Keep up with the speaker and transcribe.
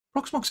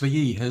Proxmox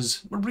VE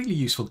has a really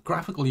useful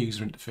graphical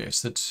user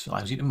interface that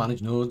allows you to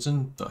manage nodes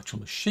and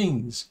virtual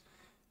machines.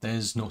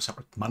 There's no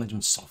separate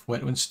management software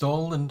to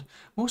install, and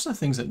most of the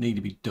things that need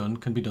to be done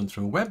can be done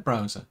through a web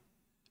browser.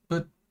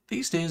 But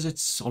these days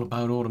it's all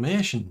about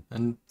automation,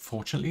 and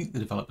fortunately the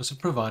developers have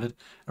provided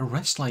a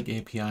REST-like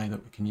API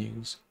that we can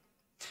use.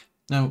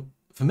 Now,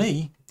 for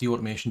me, the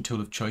automation tool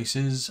of choice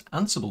is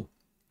Ansible.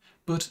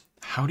 But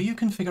how do you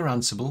configure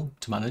Ansible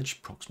to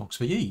manage Proxmox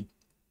VE?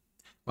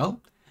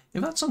 Well,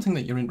 if that's something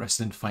that you're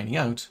interested in finding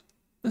out,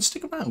 then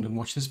stick around and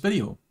watch this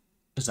video,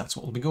 as that's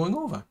what we'll be going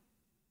over.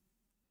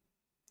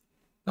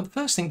 Now, the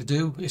first thing to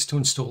do is to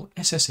install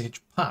SSH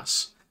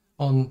pass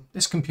on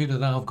this computer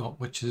that I've got,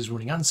 which is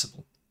running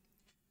Ansible.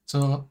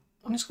 So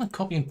I'm just going to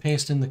copy and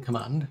paste in the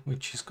command,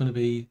 which is going to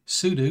be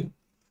sudo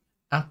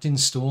apt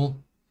install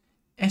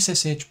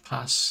ssh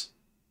pass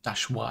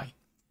 -y.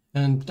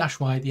 And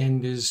 -y at the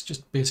end is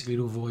just basically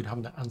to avoid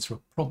having to answer a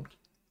prompt.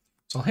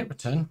 So I'll hit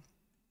return.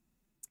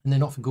 And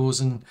then off it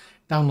goes and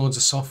downloads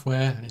the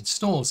software and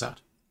installs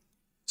that.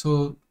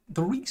 So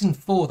the reason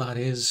for that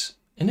is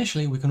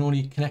initially we can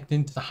only connect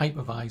into the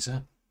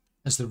hypervisor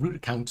as the root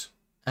account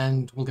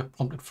and we'll get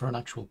prompted for an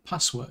actual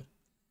password.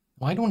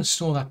 Now, I don't want to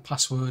store that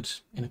password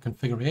in a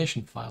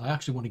configuration file. I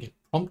actually want to get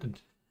prompted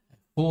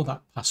for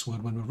that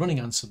password when we're running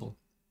Ansible.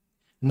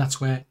 And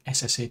that's where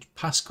SSH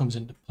pass comes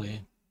into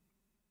play.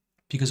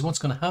 Because what's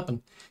going to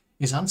happen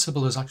is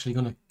Ansible is actually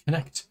going to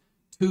connect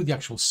to the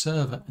actual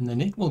server, and then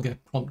it will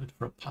get prompted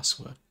for a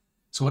password.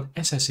 So what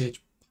SSH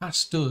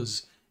pass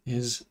does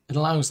is it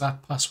allows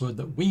that password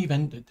that we've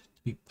entered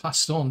to be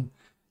passed on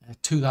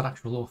to that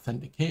actual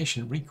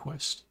authentication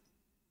request.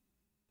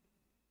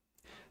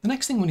 The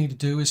next thing we need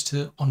to do is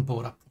to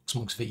onboard our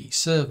Proxmox VE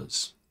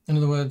servers. In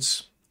other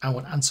words, I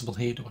want Ansible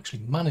here to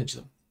actually manage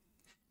them.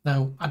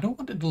 Now, I don't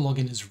want it to log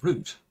in as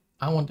root.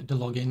 I want it to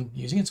log in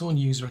using its own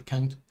user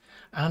account,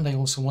 and I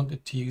also want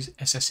it to use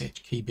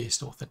SSH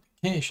key-based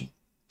authentication.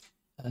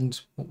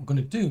 And what we're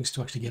going to do is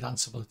to actually get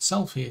Ansible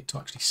itself here to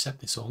actually set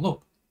this all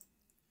up.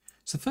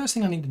 So the first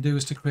thing I need to do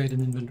is to create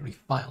an inventory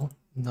file,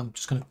 and I'm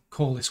just going to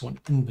call this one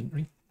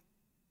inventory,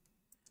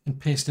 and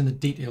paste in the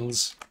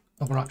details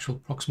of our actual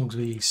Proxmox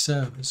VE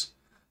servers,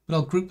 but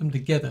I'll group them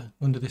together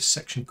under this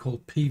section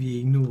called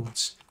PVE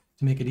nodes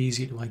to make it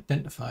easier to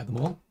identify them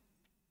all.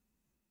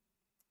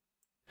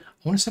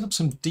 I want to set up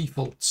some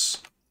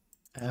defaults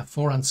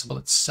for Ansible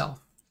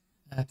itself.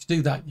 To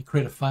do that, you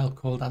create a file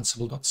called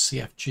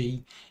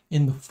ansible.cfg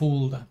in the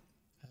folder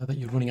that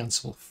you're running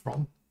Ansible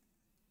from.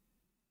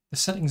 The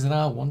settings that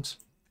I want,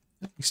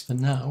 at least for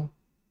now,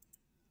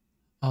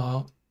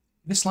 are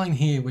this line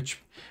here, which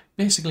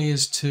basically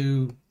is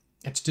to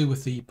do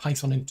with the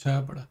Python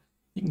interpreter.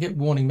 You can get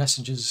warning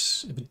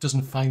messages if it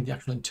doesn't find the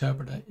actual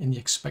interpreter in the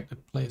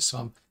expected place, so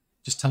I'm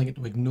just telling it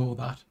to ignore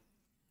that.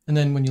 And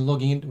then when you're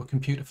logging into a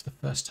computer for the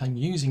first time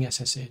using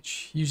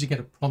SSH, you usually get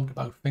a prompt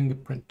about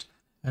fingerprint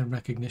and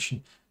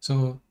recognition.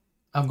 So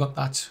I've got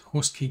that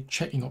host key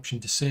checking option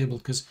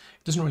disabled because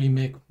it doesn't really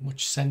make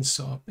much sense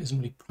or isn't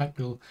really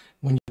practical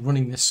when you're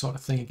running this sort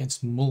of thing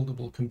against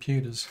multiple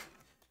computers.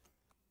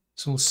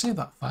 So we'll save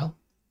that file.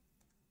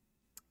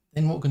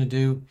 Then what we're going to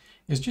do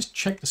is just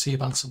check to see if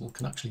Ansible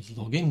can actually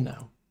log in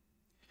now.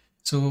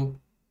 So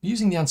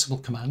using the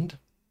Ansible command,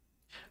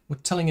 we're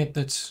telling it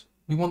that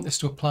we want this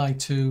to apply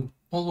to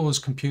all those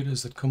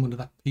computers that come under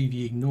that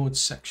PVE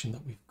nodes section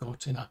that we've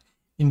got in our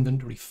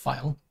inventory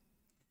file.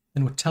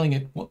 Then we're telling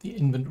it what the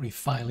inventory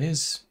file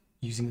is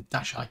using the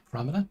 -i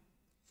parameter.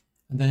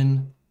 And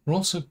then we're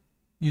also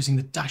using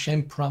the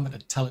 -m parameter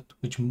to tell it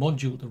which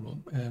module to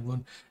run,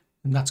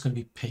 and that's going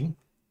to be ping.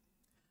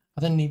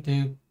 I then need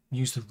to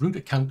use the root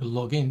account to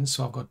log in,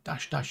 so I've got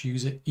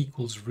 --user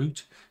equals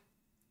root.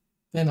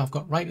 Then I've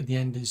got right at the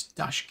end is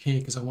 -k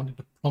because I wanted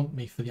to prompt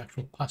me for the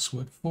actual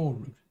password for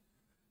root.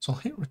 So I'll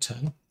hit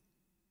return.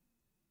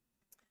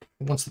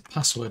 It wants the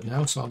password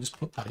now, so I'll just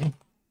put that in.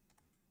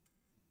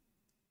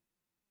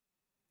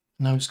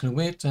 Now I'm just going to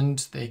wait, and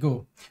there you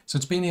go. So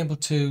it's been able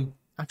to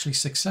actually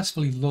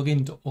successfully log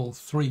into all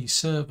three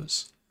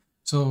servers.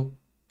 So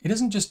it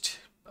isn't just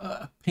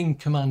a ping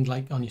command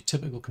like on your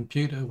typical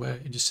computer where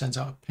it just sends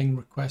out a ping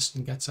request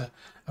and gets a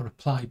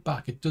reply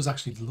back. It does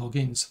actually log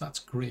in, so that's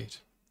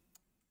great.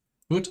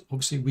 But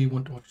obviously we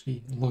want to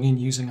actually log in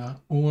using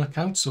our own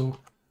account, so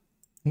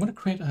I'm going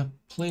to create a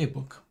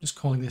playbook. I'm just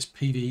calling this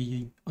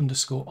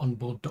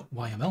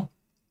pve_onboard.yml.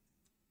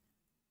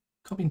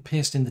 Copy and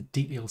paste in the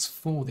details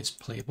for this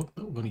playbook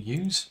that we're going to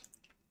use.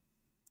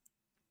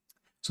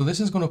 So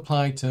this is going to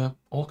apply to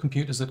all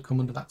computers that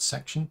come under that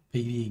section,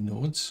 PVE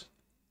nodes.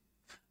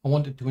 I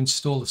wanted to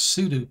install a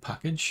sudo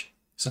package,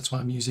 so that's why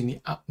I'm using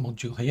the app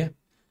module here.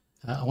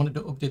 I wanted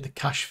to update the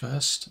cache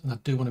first, and I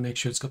do want to make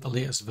sure it's got the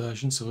latest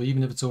version, so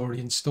even if it's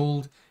already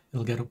installed,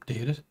 it'll get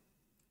updated.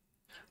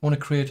 I want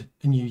to create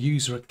a new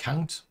user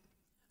account.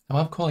 Now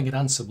I'm calling it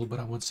Ansible, but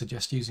I would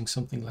suggest using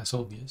something less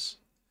obvious.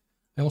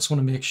 I also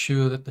want to make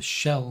sure that the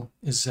shell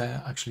is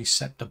actually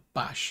set to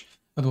bash.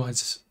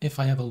 Otherwise, if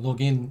I ever log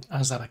in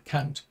as that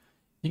account,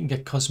 you can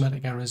get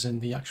cosmetic errors in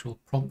the actual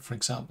prompt, for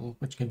example,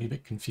 which can be a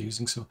bit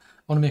confusing. So I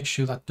want to make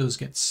sure that does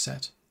get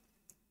set.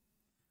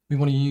 We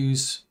want to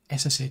use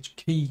SSH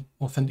key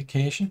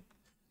authentication.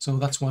 So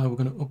that's why we're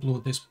going to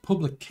upload this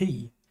public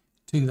key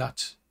to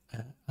that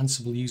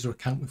Ansible user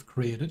account we've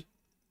created.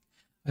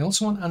 I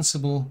also want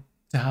Ansible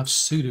to have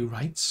sudo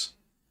rights.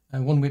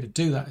 One way to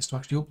do that is to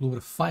actually upload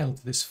a file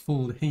to this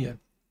folder here,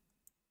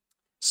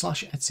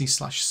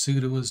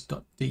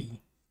 /etc/sudoers.d.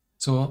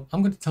 So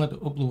I'm going to tell it to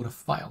upload a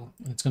file,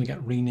 and it's going to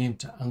get renamed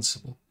to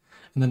Ansible.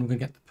 And then we're going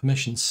to get the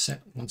permissions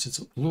set once it's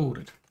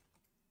uploaded.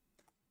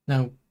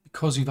 Now,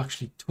 because we've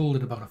actually told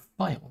it about a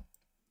file,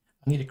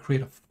 I need to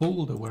create a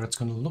folder where it's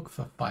going to look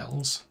for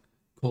files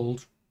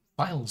called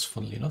files,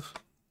 funnily enough.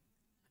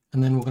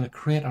 And then we're going to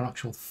create our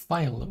actual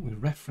file that we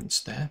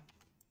referenced there.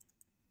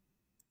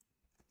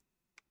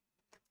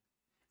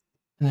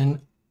 And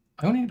then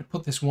I only need to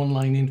put this one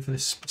line in for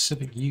this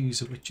specific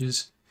user, which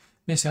is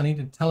basically I need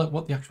to tell it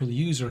what the actual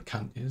user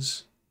account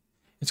is.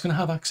 It's going to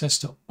have access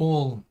to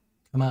all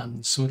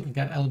commands, so it'll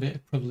get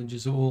elevated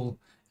privileges of all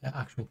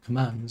actual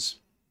commands.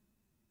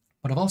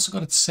 But I've also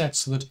got it set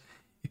so that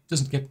it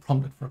doesn't get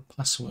prompted for a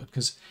password,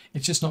 because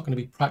it's just not going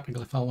to be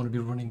practical if I want to be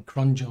running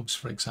cron jobs,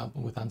 for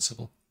example, with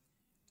Ansible.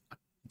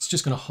 It's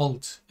just going to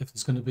halt if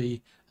there's going to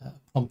be a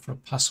prompt for a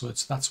password.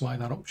 So that's why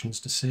that option is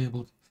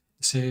disabled.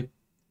 To say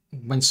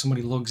when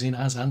somebody logs in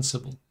as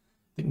Ansible,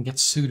 they can get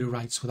sudo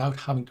rights without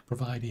having to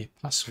provide a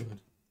password.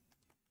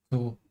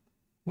 So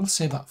we'll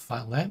save that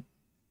file there.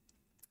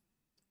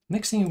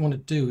 Next thing you want to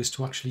do is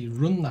to actually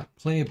run that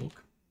playbook.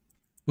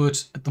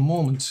 But at the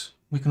moment,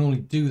 we can only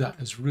do that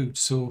as root.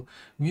 So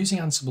we're using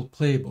Ansible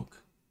playbook.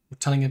 We're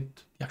telling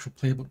it the actual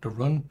playbook to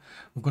run.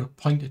 We've got to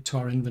point it to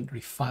our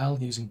inventory file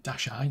using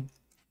 -i.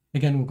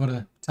 Again, we've got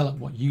to tell it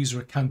what user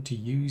account to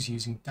use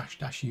using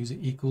 --user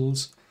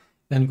equals.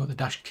 Then we've got the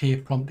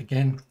 -k prompt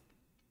again,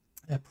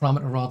 a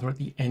parameter rather at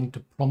the end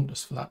to prompt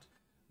us for that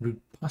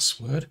root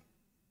password.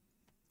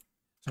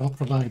 So I'll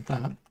provide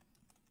that.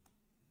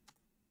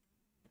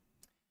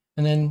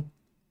 And then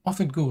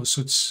off it goes.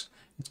 So it's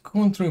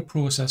going through a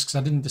process because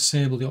I didn't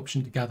disable the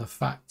option to gather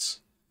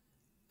facts.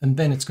 And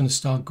then it's going to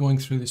start going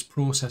through this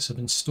process of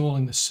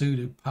installing the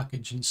sudo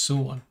package and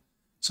so on.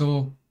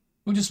 So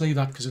we'll just leave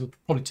that because it'll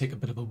probably take a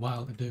bit of a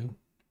while to do.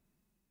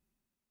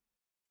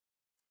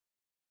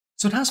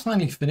 So it has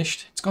finally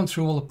finished. It's gone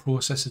through all the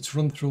process. It's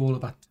run through all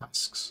of our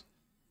tasks.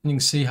 And you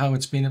can see how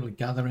it's been able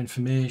to gather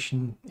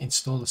information,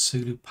 install the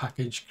sudo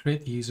package,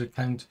 create the user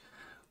account,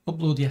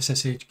 upload the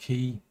SSH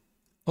key,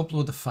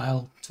 upload the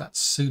file to that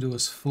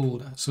sudoers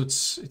folder. So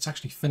it's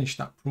actually finished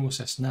that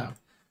process now.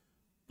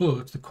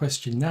 But the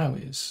question now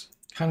is,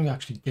 can we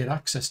actually get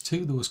access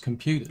to those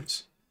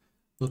computers,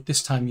 but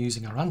this time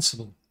using our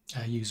Ansible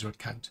user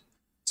account?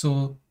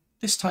 So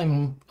this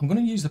time I'm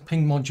going to use the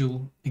ping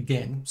module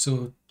again.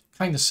 So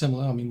kind of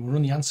similar. I mean, we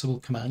run the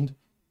Ansible command.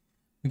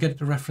 We get it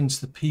to reference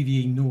the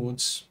PVE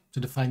nodes to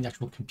define the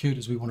actual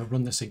computers we want to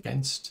run this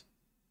against.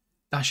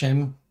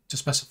 -m to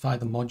specify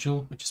the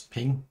module, which is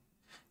ping.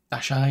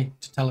 -i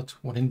to tell it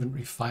what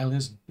inventory file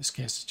is. In this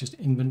case, it's just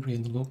inventory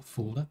in the local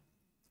folder.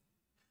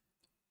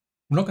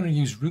 We're not going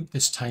to use root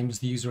this time as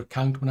the user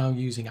account. We're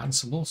now using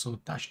Ansible, so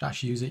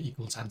 --user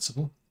equals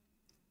Ansible.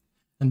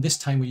 And this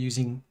time we're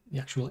using the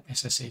actual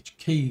SSH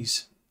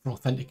keys for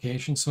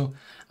authentication. So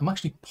I'm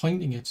actually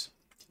pointing it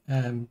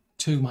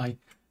to my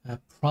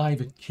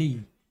private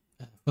key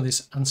for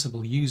this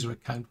Ansible user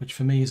account, which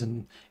for me is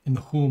in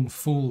the home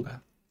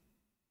folder.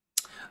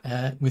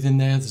 Within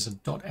there, there's a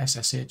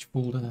 .ssh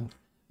folder and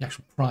the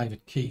actual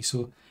private key.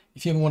 So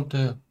if you ever want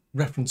to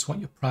reference what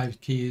your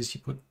private key is,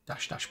 you put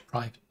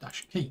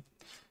 --private-key.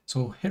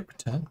 So hit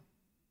return.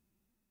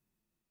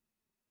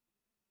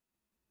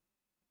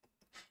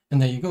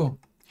 And there you go.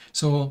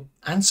 So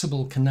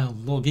Ansible can now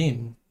log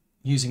in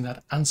using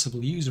that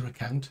Ansible user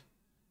account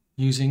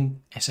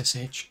using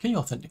SSH key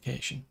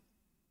authentication.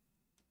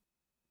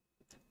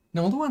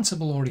 Now, although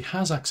Ansible already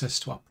has access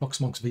to our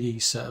Proxmox VE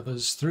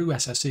servers through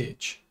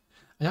SSH,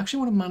 I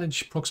actually want to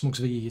manage Proxmox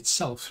VE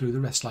itself through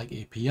the REST-like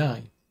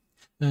API.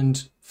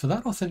 And for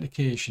that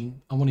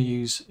authentication, I want to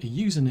use a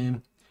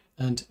username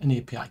and an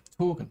API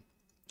token.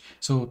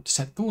 So to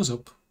set those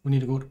up, we need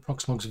to go to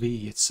Proxmox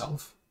VE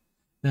itself.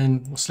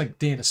 Then we'll select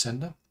Data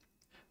Center.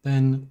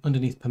 Then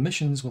underneath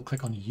Permissions, we'll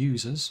click on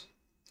Users.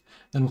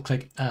 Then we'll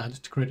click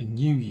Add to create a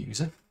new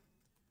user.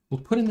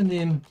 We'll put in the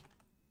name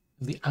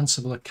of the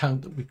Ansible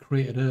account that we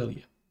created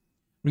earlier.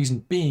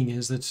 Reason being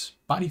is that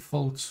by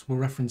default,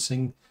 we're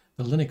referencing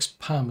the Linux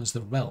PAM as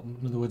the realm.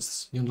 In other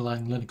words, the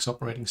underlying Linux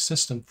operating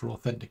system for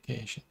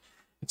authentication.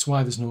 It's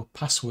why there's no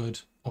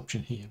password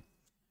option here.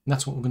 And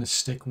that's what we're going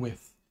to stick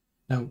with.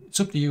 Now, it's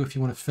up to you if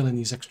you want to fill in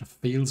these extra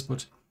fields,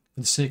 but for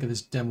the sake of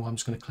this demo, I'm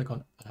just going to click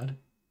on Add.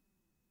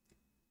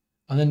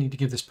 I then need to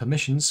give this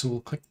permissions, so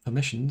we'll click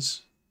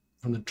Permissions.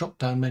 From the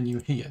drop-down menu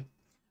here,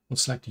 we'll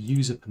select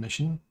User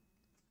Permission.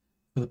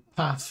 For the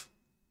path,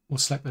 we'll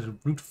select the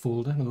root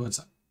folder, in other words,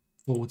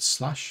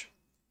 /.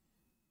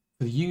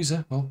 For the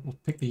user, well, we'll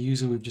pick the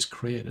user we've just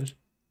created.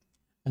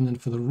 And then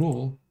for the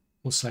role,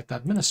 we'll select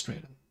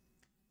Administrator.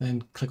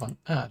 then click on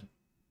Add. To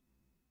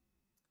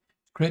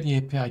create the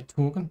API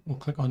token, we'll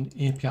click on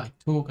API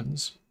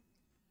tokens,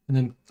 and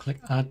then click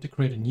Add to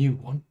create a new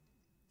one.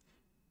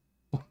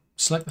 We'll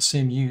select the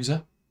same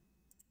user,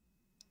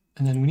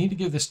 and then we need to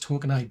give this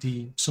token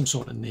ID some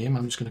sort of name.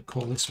 I'm just going to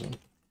call this one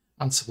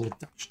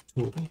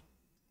Ansible-token.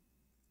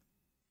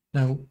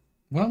 Now,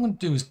 what I'm going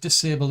to do is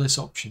disable this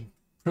option,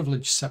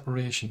 privilege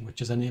separation,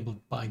 which is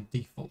enabled by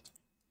default.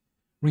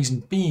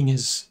 Reason being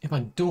is if I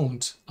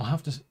don't, I'll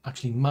have to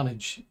actually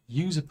manage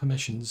user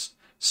permissions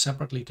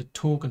separately to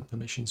token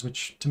permissions,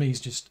 which to me is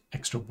just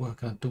extra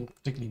work, and I don't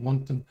particularly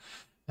want them,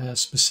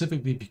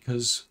 specifically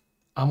because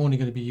I'm only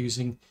going to be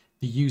using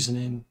the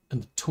username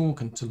and the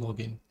token to log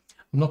in.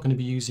 I'm not going to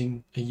be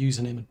using a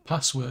username and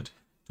password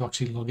to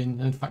actually log in,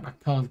 and in fact I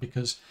can't,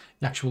 because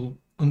the actual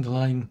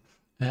underlying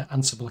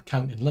Ansible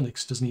account in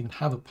Linux doesn't even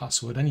have a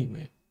password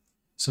anyway.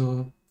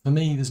 So for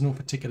me, there's no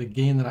particular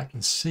gain that I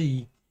can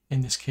see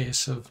in this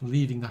case of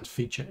leaving that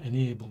feature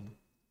enabled.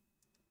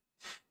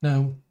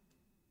 Now,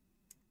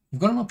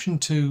 you've got an option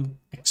to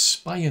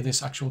expire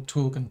this actual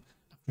token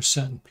after a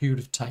certain period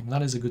of time.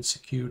 That is a good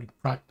security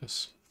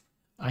practice.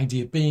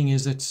 Idea being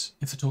is that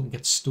if the token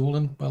gets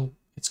stolen, well,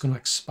 it's going to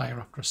expire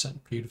after a certain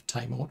period of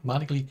time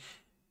automatically,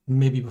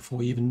 maybe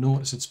before you even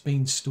notice it's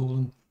been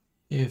stolen.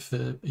 If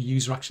a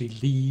user actually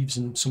leaves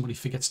and somebody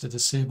forgets to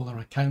disable their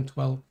account,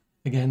 well,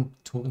 again,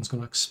 the token's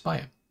going to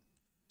expire.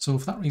 So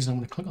for that reason, I'm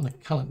going to click on the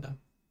calendar.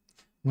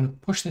 I'm going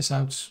to push this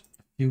out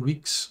a few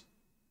weeks,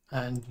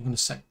 and I'm going to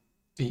set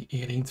the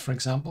 18th, for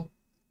example.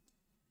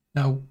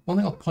 Now, one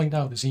thing I'll point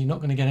out is you're not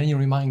going to get any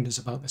reminders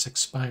about this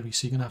expiry,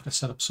 so you're going to have to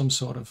set up some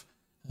sort of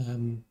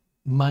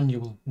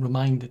manual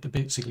reminder to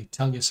basically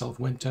tell yourself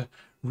when to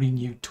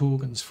renew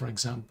tokens, for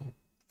example.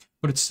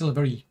 But it's still a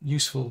very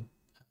useful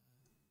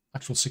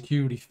actual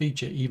security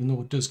feature, even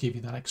though it does give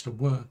you that extra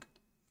work.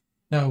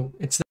 Now,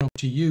 it's then up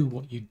to you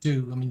what you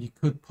do. I mean, you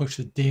could push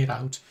the date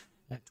out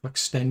to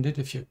extend it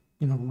if you're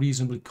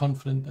reasonably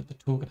confident that the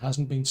token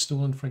hasn't been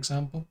stolen, for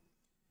example.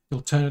 The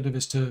alternative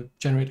is to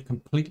generate a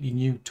completely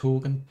new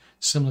token,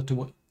 similar to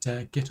what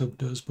GitHub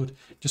does, but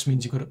it just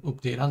means you've got to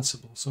update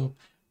Ansible. So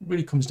it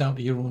really comes down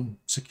to your own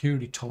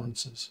security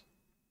tolerances.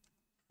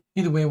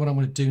 Either way, what I'm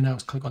going to do now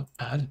is click on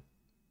Add.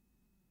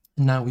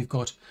 And now we've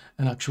got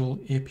an actual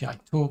API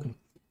token.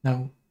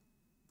 Now,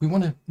 we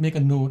want to make a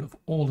note of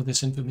all of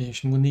this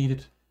information. We'll need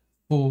it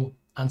for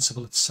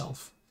Ansible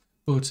itself.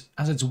 But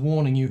as it's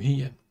warning you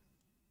here,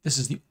 this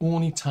is the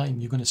only time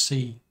you're going to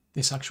see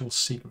this actual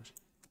secret.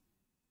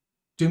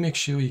 Do make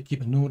sure you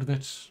keep a note of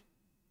it.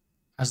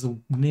 As the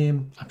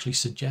name actually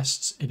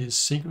suggests, it is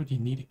secret. You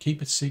need to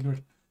keep it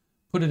secret.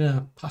 Put it in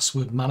a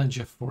password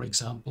manager, for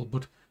example.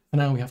 But for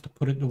now, we have to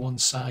put it to one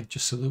side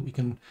just so that we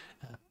can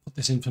put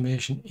this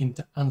information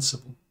into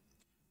Ansible.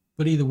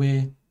 But either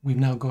way, we've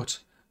now got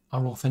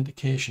our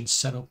authentication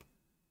set up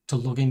to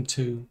log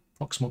into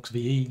Proxmox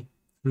VE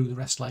through the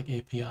REST-like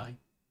API.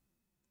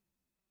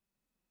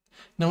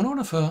 Now, in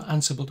order for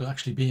Ansible to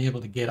actually be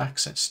able to get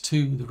access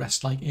to the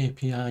REST-like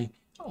API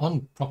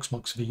on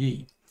Proxmox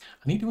VE,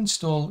 I need to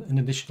install an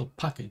additional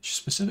package,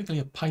 specifically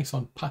a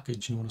Python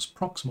package known as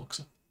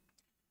Proxmoxer.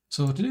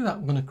 So to do that,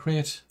 we're going to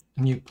create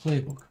a new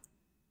playbook.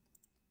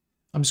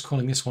 I'm just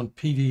calling this one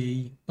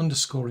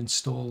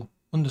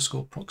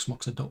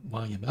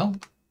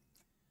pve_install_proxmoxer.yml.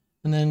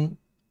 And then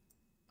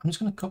I'm just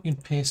going to copy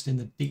and paste in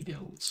the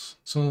details.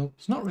 So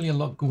there's not really a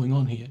lot going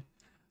on here.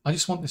 I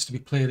just want this to be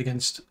played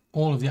against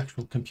all of the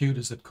actual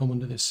computers that come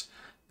under this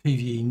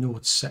PVE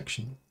nodes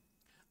section.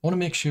 I want to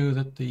make sure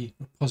that the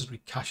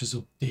repository cache is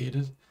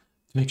updated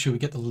to make sure we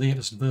get the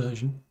latest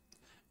version.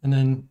 And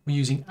then we're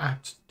using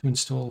apt to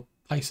install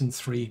Python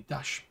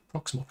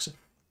 3-Proxmoxer.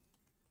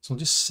 So I'll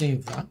just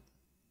save that.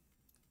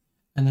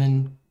 And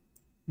then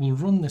we'll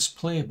run this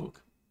playbook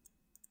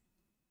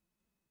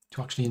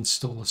to actually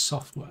install the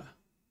software.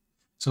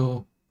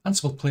 So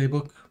Ansible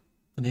playbook,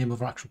 the name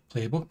of our actual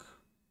playbook,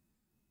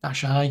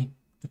 -i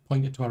to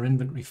point it to our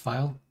inventory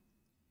file,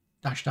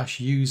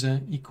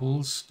 --user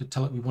equals to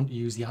tell it we want to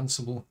use the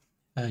Ansible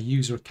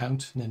user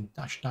account, and then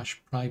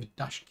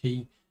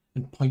 --private-key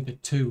and point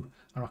it to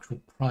our actual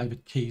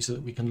private key so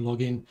that we can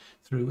log in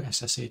through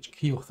SSH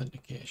key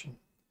authentication.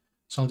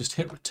 So I'll just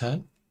hit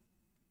return.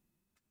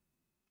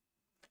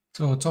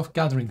 So it's off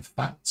gathering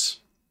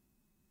facts.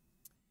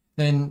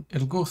 Then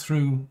it'll go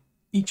through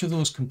each of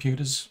those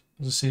computers,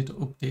 as I say, to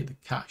update the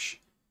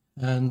cache,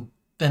 and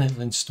then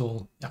it'll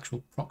install the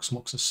actual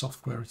Proxmoxer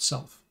software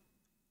itself.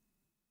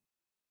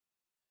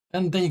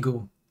 And there you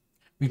go.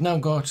 We've now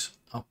got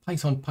our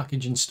Python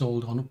package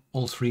installed on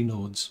all three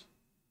nodes.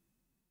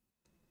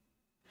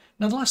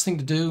 Now the last thing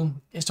to do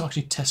is to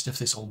actually test if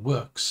this all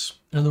works.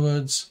 In other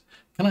words,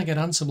 can I get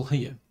Ansible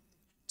here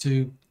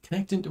to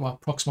connect into our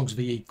Proxmox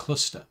VE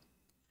cluster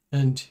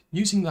and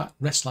using that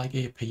REST-like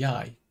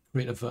API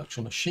create a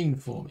virtual machine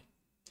for me?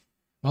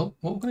 Well,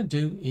 what we're going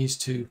to do is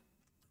to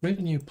create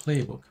a new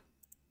playbook.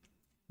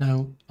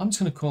 Now I'm just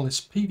going to call this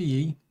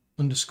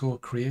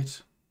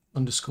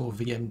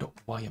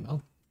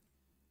pve_create_vm.yml,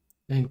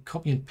 then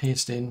copy and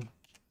paste in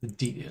the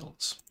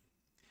details.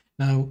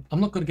 Now, I'm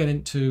not going to get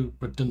into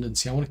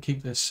redundancy. I want to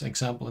keep this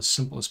example as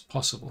simple as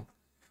possible.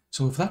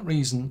 So for that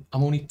reason,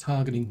 I'm only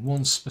targeting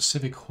one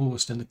specific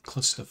host in the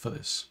cluster for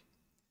this.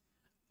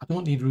 I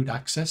don't need root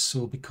access, so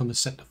it'll become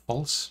set to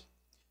false.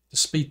 To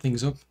speed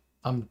things up,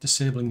 I'm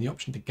disabling the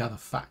option to gather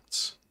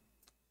facts.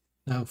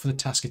 Now for the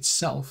task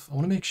itself, I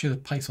want to make sure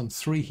that Python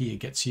 3 here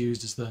gets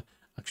used as the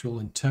actual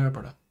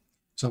interpreter.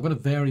 So I've got a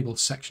variable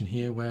section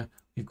here where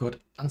we've got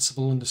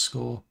Ansible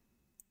underscore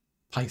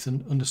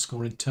Python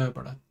underscore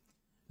interpreter,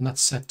 and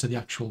that's set to the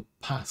actual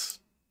path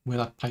where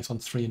that Python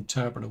 3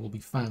 interpreter will be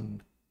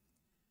found.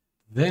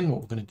 Then what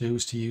we're going to do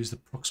is to use the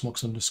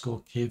Proxmox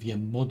underscore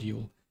KVM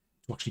module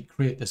to actually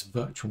create this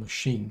virtual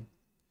machine.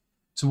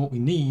 So what we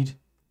need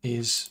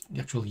is the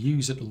actual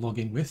user to log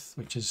in with,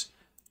 which is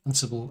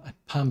Ansible at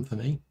PAM for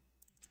me,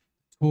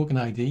 token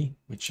ID,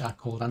 which I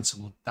called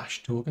Ansible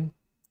 -token,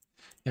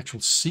 the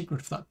actual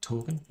secret for that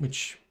token,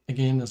 which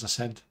again, as I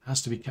said,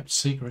 has to be kept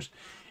secret.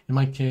 In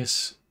my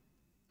case,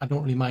 I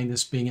don't really mind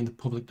this being in the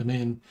public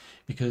domain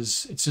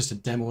because it's just a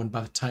demo, and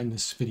by the time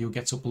this video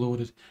gets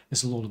uploaded,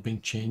 this will all have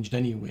been changed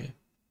anyway.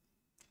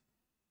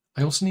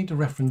 I also need to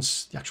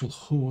reference the actual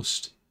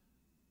host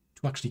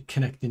to actually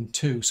connect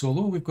into. So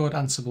although we've got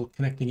Ansible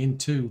connecting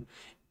into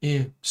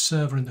a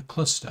server in the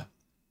cluster,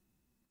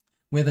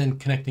 we're then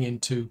connecting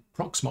into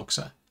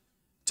Proxmoxer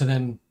to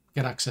then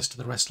get access to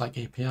the REST-like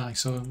API.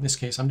 So in this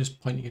case, I'm just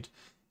pointing it to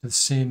the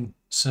same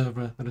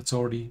server that it's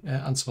already,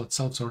 Ansible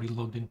itself's already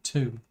logged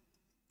into.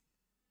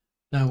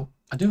 Now,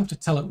 I do have to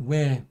tell it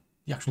where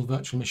the actual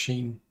virtual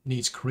machine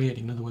needs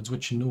creating, in other words,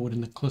 which node in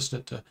the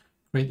cluster to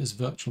create this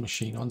virtual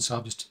machine on. So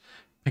I've just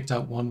picked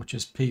out one, which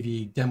is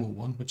PVE demo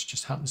 1, which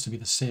just happens to be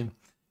the same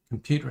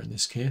computer in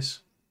this case.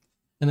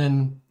 And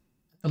then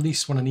at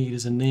least what I need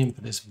is a name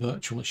for this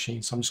virtual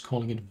machine, so I'm just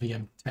calling it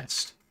VM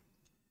test.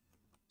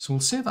 So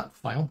we'll save that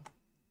file.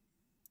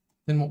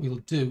 Then what we'll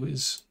do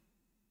is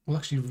we'll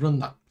actually run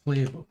that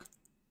playbook.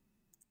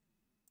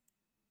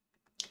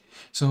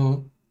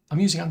 So I'm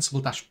using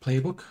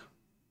Ansible-playbook,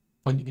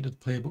 pointing it to the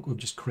playbook we've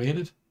just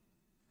created,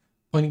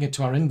 pointing it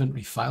to our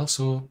inventory file.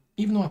 So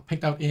even though I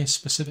picked out a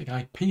specific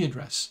IP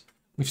address,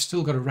 we've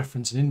still got to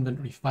reference an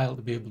inventory file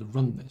to be able to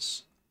run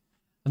this.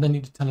 And then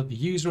need to tell it the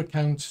user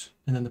account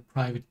and then the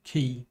private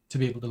key to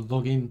be able to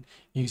log in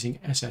using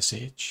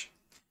SSH.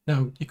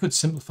 Now, you could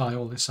simplify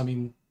all this. I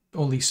mean,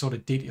 all these sort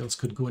of details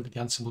could go into the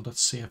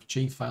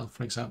ansible.cfg file,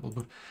 for example,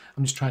 but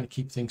I'm just trying to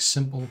keep things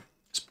simple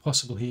as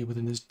possible here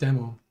within this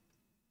demo.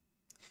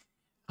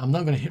 I'm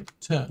now going to hit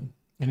return,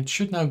 and it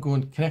should now go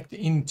and connect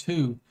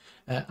into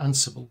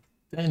Ansible.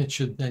 Then it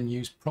should then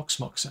use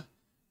Proxmoxer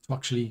to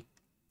actually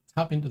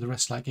tap into the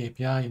REST-like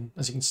API, and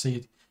as you can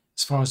see,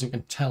 as far as you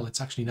can tell, it's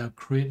actually now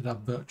created our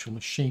virtual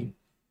machine.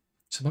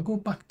 So if I go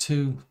back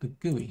to the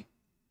GUI,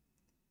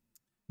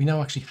 we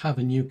now actually have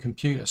a new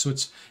computer. So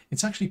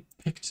it's actually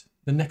picked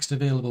the next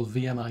available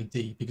VM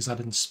ID because I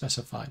didn't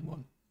specify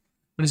one.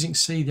 But as you can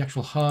see, the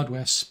actual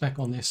hardware spec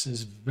on this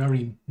is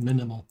very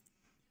minimal.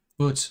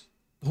 But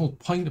the whole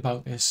point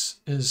about this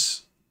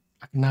is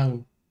I can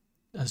now,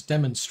 as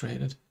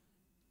demonstrated,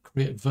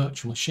 create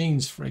virtual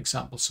machines, for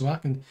example. So I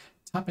can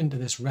tap into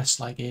this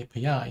REST-like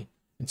API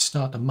and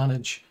start to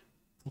manage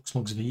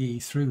Proxmox VE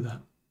through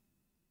that.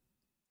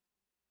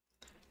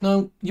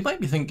 Now, you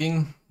might be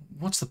thinking,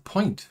 what's the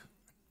point?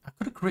 I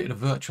could have created a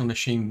virtual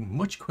machine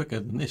much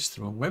quicker than this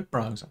through a web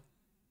browser.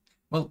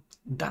 Well,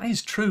 that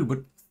is true,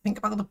 but think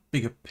about the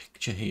bigger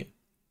picture here.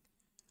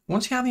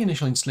 Once you have the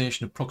initial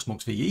installation of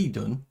Proxmox VE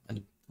done,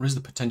 and there is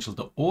the potential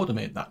to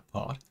automate that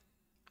part,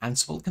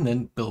 Ansible can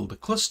then build a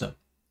cluster.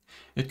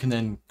 It can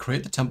then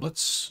create the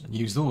templates and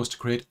use those to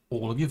create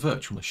all of your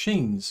virtual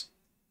machines.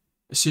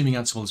 Assuming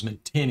Ansible is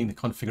maintaining the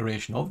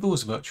configuration of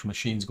those virtual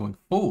machines going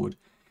forward,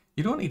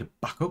 you don't need to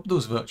back up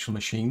those virtual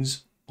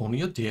machines, only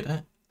your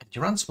data and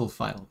your Ansible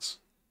files.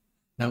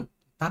 Now,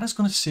 that is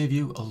going to save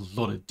you a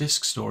lot of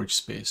disk storage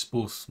space,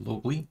 both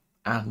locally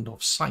and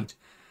off-site,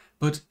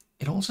 but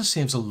it also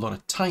saves a lot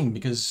of time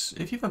because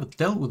if you've ever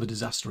dealt with a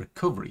disaster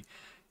recovery,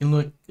 you'll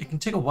know it can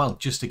take a while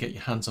just to get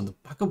your hands on the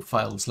backup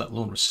files, let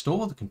alone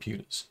restore the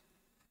computers.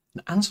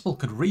 And Ansible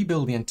could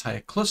rebuild the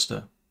entire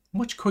cluster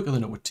much quicker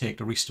than it would take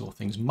to restore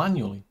things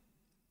manually.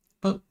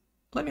 But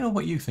let me know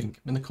what you think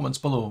in the comments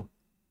below.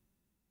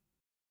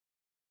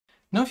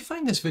 Now, if you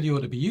find this video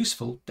to be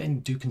useful, then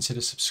do consider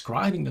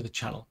subscribing to the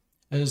channel,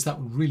 as that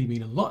would really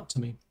mean a lot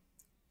to me.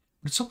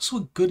 But it's also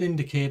a good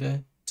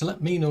indicator to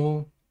let me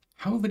know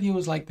how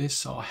videos like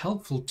this are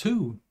helpful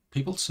to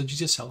people such as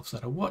yourself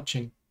that are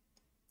watching.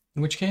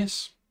 In which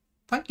case,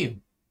 thank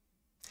you.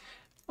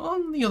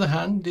 On the other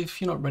hand, if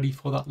you're not ready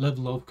for that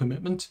level of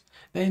commitment,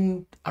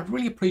 then I'd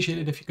really appreciate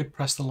it if you could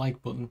press the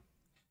like button,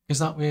 because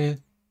that way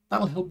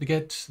that'll help to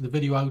get the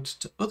video out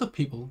to other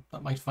people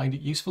that might find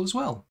it useful as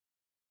well.